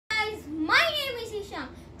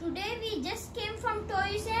today we just came from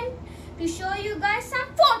Toys and to show you guys some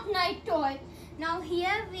Fortnite toys. Now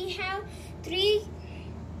here we have 4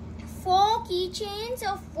 keychains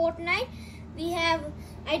of Fortnite. We have,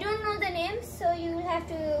 I don't know the names, so you will have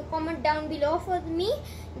to comment down below for me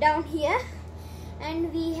down here.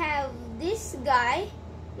 And we have this guy,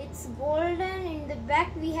 it's golden. In the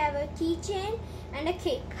back we have a keychain and a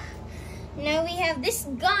cape. Now we have this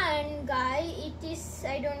gun guy, it is,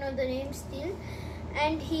 I don't know the name still,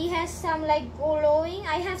 and he has some like glowing.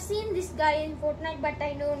 I have seen this guy in Fortnite but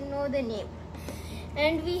I don't know the name.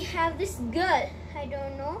 And we have this girl, I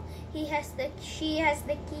don't know, she has the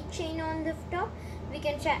keychain on the top. We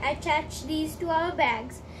can attach these to our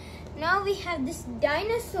bags. Now we have this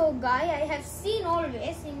dinosaur guy, I have seen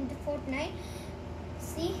always in the Fortnite.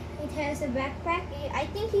 See, it has a backpack. I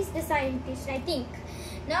think he's the scientist, I think.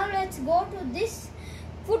 Now let's go to this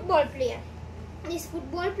football player. This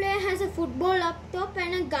football player has a football up top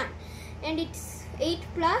and a gun. And it's 8+,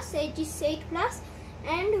 it is 8+.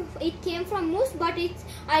 And it came from Moose, but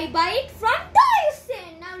I buy it from Toys.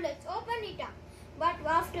 Now let's open it up. But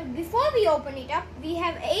before we open it up, we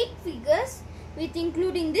have 8 figures with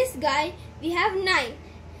including this guy. We have 9.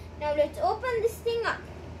 Now let's open this thing up.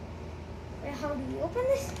 How do we open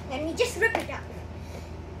this? Let me just rip it up.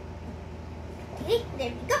 Okay, there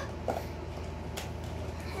we go.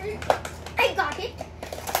 And I got it.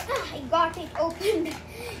 I got it opened.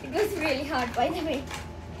 It was really hard, by the way.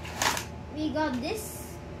 We got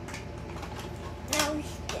this. Now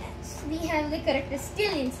we have the character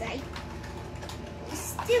still inside. We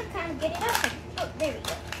still can't get it open. Oh, there we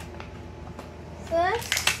go.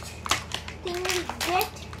 First thing we get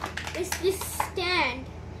is this stand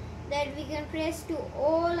that we can place to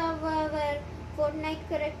all of our Fortnite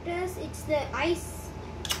characters. It's the ice.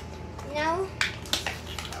 Now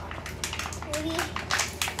we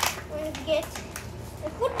will get the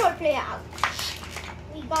football player out.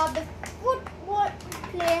 We got the football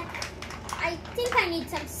player. I think I need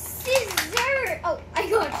some scissors. Oh, I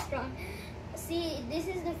got strong. See, this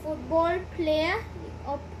is the football player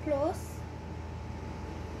up close.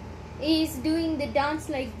 He is doing the dance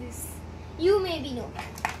like this. You maybe know.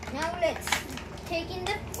 Now let's take in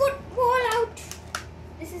the football out.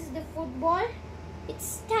 This is the football.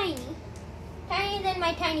 It's tiny. Tinier than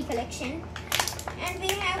my tiny collection. And we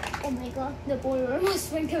have, oh my god, the ball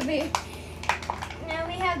almost went away. Now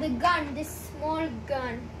we have the gun, this small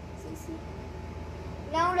gun. See?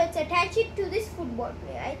 Now let's attach it to this football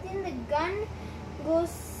player. I think the gun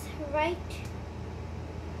goes right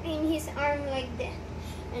in his arm like that.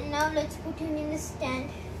 And now let's put him in the stand.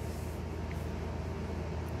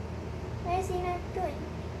 Where is he not going?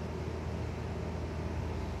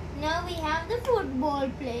 Now we have the football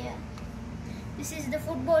player. This is the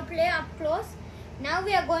football player up close. Now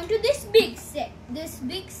we are going to this big set. This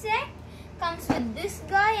big set comes with this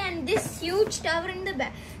guy and this huge tower in the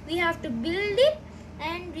back. We have to build it,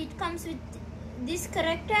 and it comes with this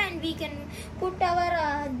character, and we can put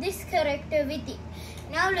our this character with it.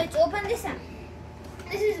 Now let's open this up.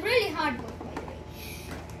 This is really hard work, by the way.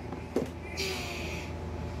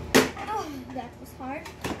 Oh, that was hard.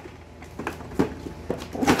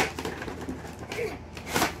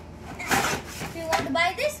 If you want to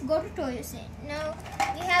buy this, go to Toys. Now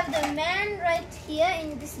we have the man right here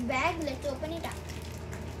in this bag. Let's open it up.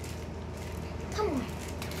 Come on.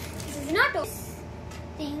 This is not a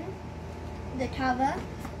thing. The tower.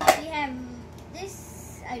 We have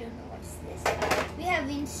this. I don't know what's this. We have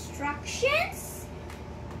instructions.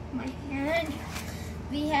 My hand.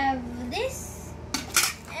 We have this.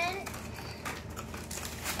 And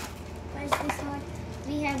where's this one?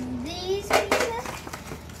 We have these pieces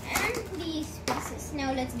and these pieces.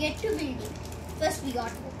 Now let's get to building. First we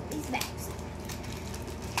got these bags.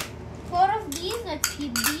 4 of these. Let's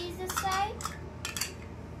keep these aside.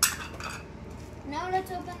 Now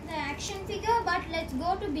let's open the action figure, but let's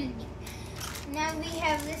go to building. Now we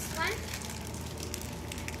have this one.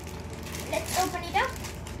 Let's open it up.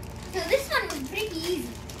 So this one was pretty easy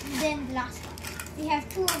than the last one. We have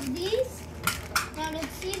 2 of these. Now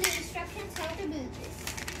let's see the instructions how to build this.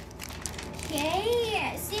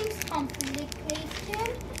 Okay, seems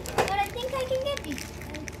complicated, but I think I can get it.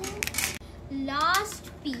 I think last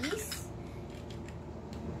piece.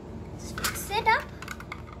 Let's fix it up.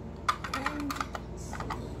 And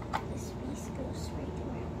see, this piece goes right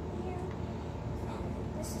around here. And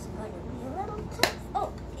this is going to be a little tough.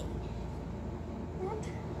 Oh, okay. That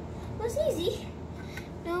was easy.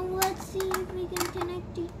 Now let's see if we can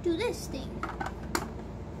connect it to this thing.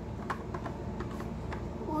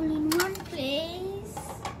 All in one place.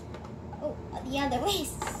 Oh, the other way.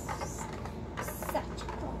 Such a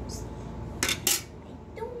clumsy. I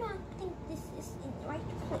don't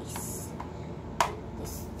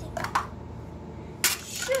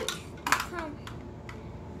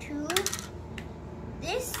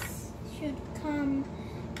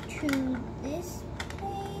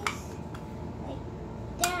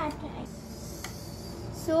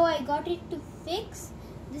I got it to fix.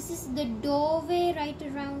 This is the doorway right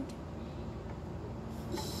around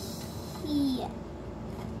here.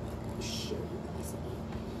 Show you guys again.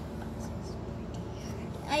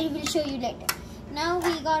 I will show you later. Now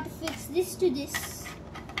we got to fix this to this.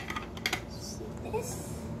 See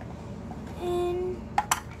this and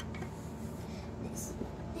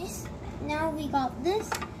this. Now we got this,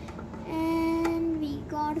 and we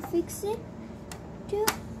got to fix it to.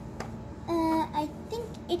 I think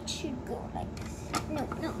it should go like this. No.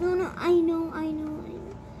 I know. I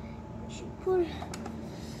should put.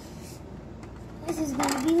 This is going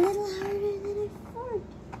to be a little harder than I thought.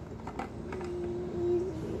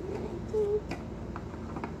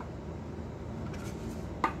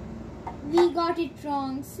 We got it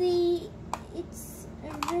wrong. See, it's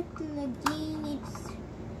written again.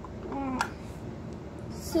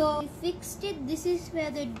 So we fixed it. This is where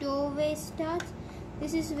the doorway starts.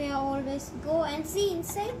 This is where I always go, and see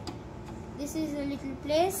inside. This is a little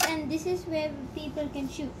place, and this is where people can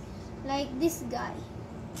shoot. Like this guy.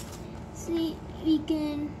 See, we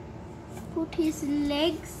can put his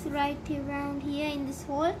legs right around here in this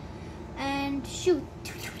hole and shoot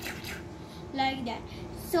like that.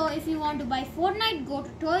 So if you want to buy Fortnite, go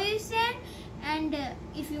to Easam, and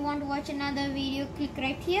if you want to watch another video, click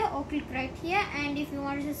right here or click right here, and if you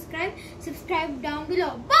want to subscribe down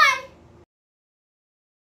below. Bye!